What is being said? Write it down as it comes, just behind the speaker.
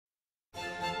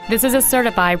This is a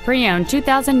certified pre-owned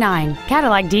 2009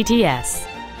 Cadillac DTS.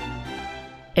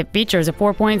 It features a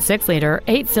 4.6-liter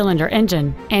 8-cylinder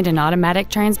engine and an automatic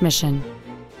transmission.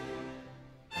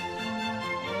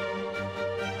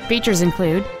 Features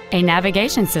include a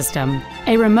navigation system,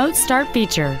 a remote start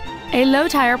feature, a low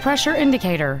tire pressure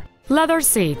indicator, leather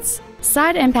seats,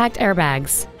 side impact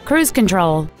airbags, cruise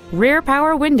control, rear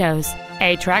power windows,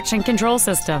 a traction control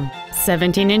system,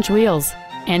 17-inch wheels,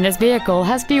 and this vehicle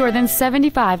has fewer than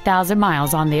 75,000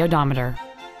 miles on the odometer.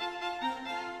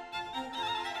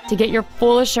 To get your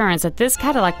full assurance that this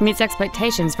Cadillac meets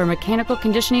expectations for mechanical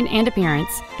conditioning and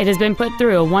appearance, it has been put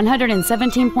through a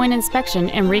 117-point inspection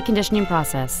and reconditioning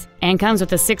process and comes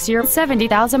with a 6-year,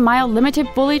 70,000-mile limited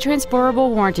fully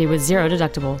transferable warranty with 0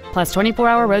 deductible, plus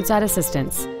 24-hour roadside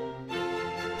assistance.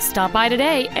 Stop by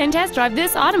today and test drive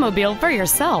this automobile for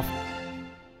yourself.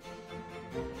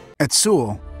 At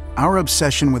Sewell, our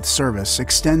obsession with service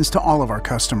extends to all of our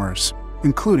customers,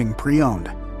 including pre-owned.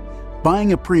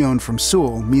 Buying a pre-owned from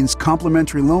Sewell means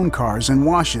complimentary loan cars and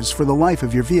washes for the life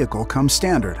of your vehicle come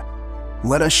standard.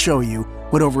 Let us show you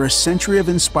what over a century of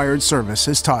inspired service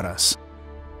has taught us.